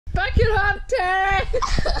Bucket hunting!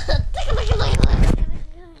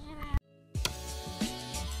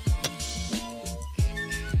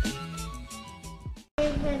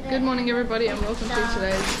 Good morning everybody and welcome to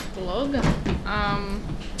today's vlog.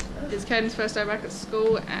 It's Caden's first day back at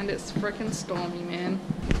school and it's freaking stormy, man.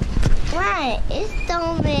 Right, it's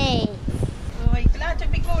stormy. Oh, are you glad to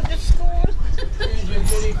be going to school? Change your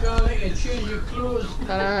bloody garlic and change your clothes.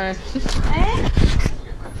 Hello.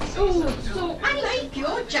 Oh, so I like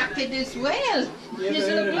your jacket as well.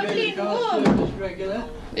 It's lovely and warm. Regular.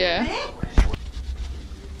 Yeah.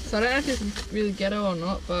 So I don't know if it's really ghetto or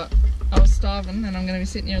not, but I was starving and I'm going to be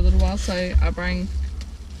sitting here a little while, so I bring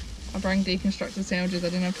deconstructed sandwiches. I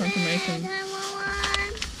didn't have time to make them.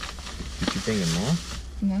 Did you bring them more?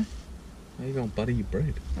 No. How you gonna butter your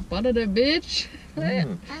bread? I buttered it, bitch.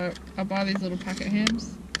 Mm. So I buy these little packet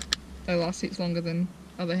hams. They last heaps longer than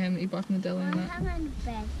other ham that you buy from the deli and that. Ham and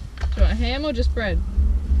bread. Do you want ham or just bread?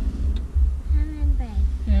 Ham and bread.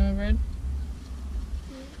 Ham and bread?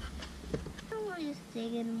 I don't want to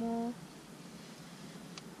stick anymore.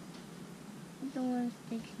 I don't want to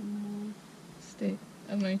stick anymore. Steak. I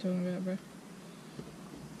don't know what you're talking about, bro.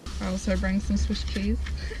 I also bring some Swiss cheese.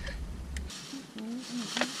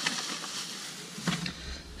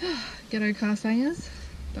 Ghetto Car Sanga'S.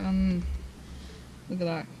 Done. Look at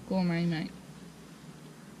that. Gourmet, mate.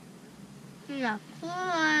 No.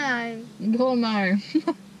 Why? Gourmet.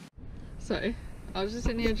 So, I was just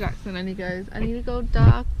sitting here with Jackson and he goes, I need to go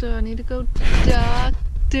doctor, I need to go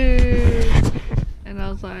doctor. And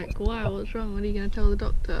I was like, why? What's wrong? What are you going to tell the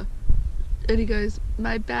doctor? And he goes,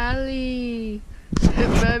 my belly.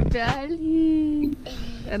 My belly.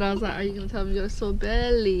 And I was like, are you going to tell me you got a sore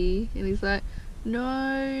belly? And he's like,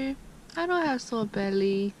 no, I don't have sore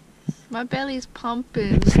belly. My belly's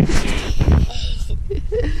pumping.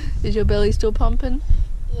 Is your belly still pumping?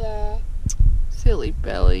 Yeah. Silly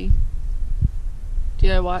belly. Do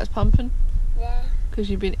you know why it's pumping? Yeah. Because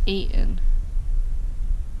you've been eating.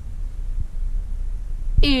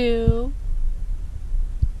 Ew.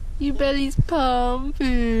 Your belly's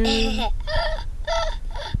pumping.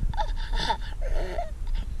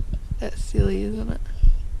 That's silly, isn't it?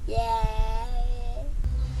 Yeah.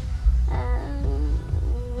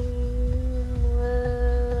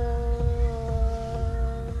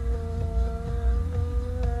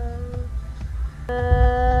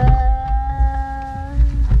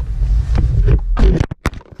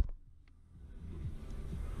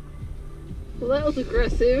 Well, that was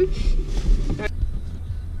aggressive.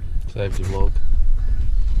 Saved your vlog.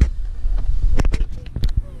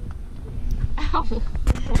 Ow.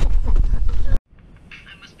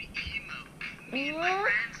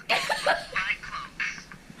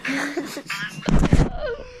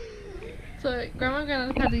 So Grandma and Grandad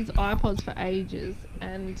have had these iPods for ages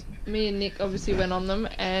and me and Nick obviously went on them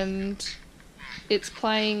and it's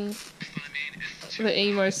playing the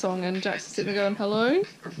emo song and Jackson's sitting there going, hello?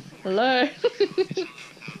 Hello?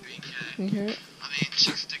 Can you hear it?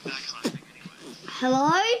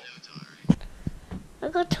 Hello? I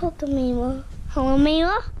got to talk to Mima. Hello,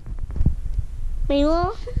 Mima?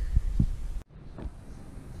 Mima?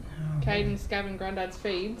 Caden's scabbing Grandad's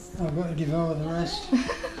feeds. I've got to devour the rest.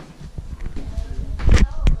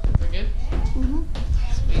 We're good? Sweet.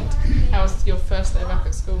 How was your first day back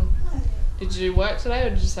at school? Did you do work today or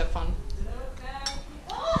did you just have fun?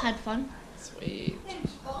 Had fun. Sweet.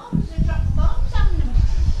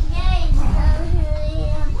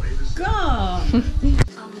 Go! Oh.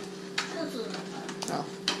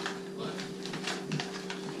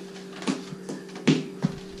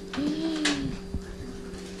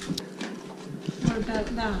 What about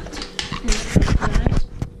that?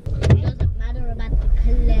 It doesn't matter about the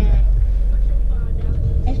colour.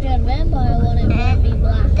 If you're a vampire, I want it to be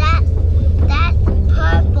black. That's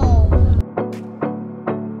purple.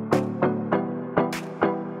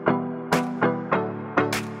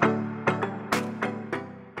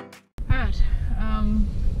 Alright,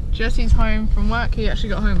 Jesse's home from work. He actually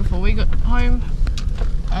got home before we got home.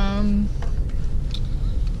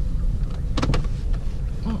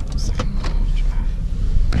 Oh, sorry.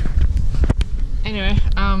 Anyway,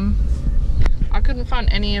 I couldn't find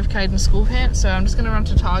any of Caden's school pants, so I'm just going to run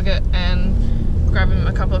to Target and grab him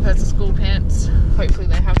a couple of pairs of school pants. Hopefully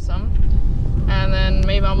they have some. And then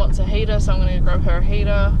maybe Mum wants a heater, so I'm going to grab her a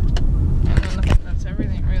heater. And then I think that's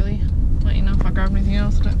everything really. Let you know if I grab anything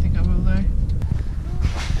else. I don't think I will though.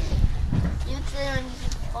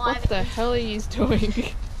 What the hell are you doing?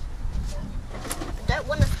 I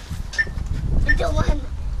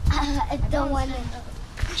don't want to.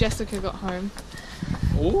 Jessica got home.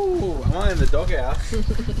 Ooh, am I in the doghouse?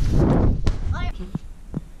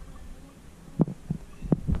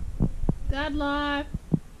 Dad live.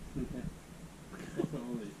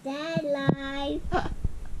 Dad live.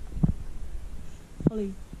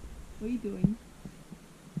 Ollie, what are you doing?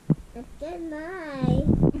 Dad live.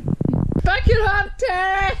 Back it up,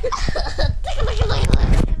 Terry!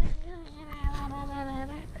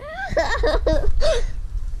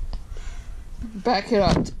 Back it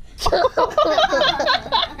up.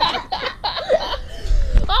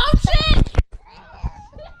 Oh shit!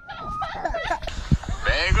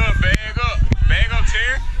 Bag up,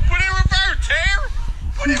 Terry. Put it in reverse, Terry.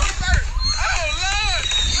 Put it in reverse. Oh, Lord.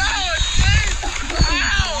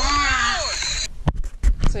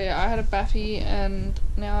 So yeah, I had a baffy and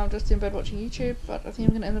now I'm just in bed watching YouTube, but I think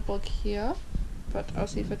I'm gonna end the vlog here. But I'll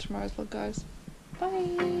see you for tomorrow's vlog, guys.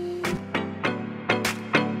 Bye!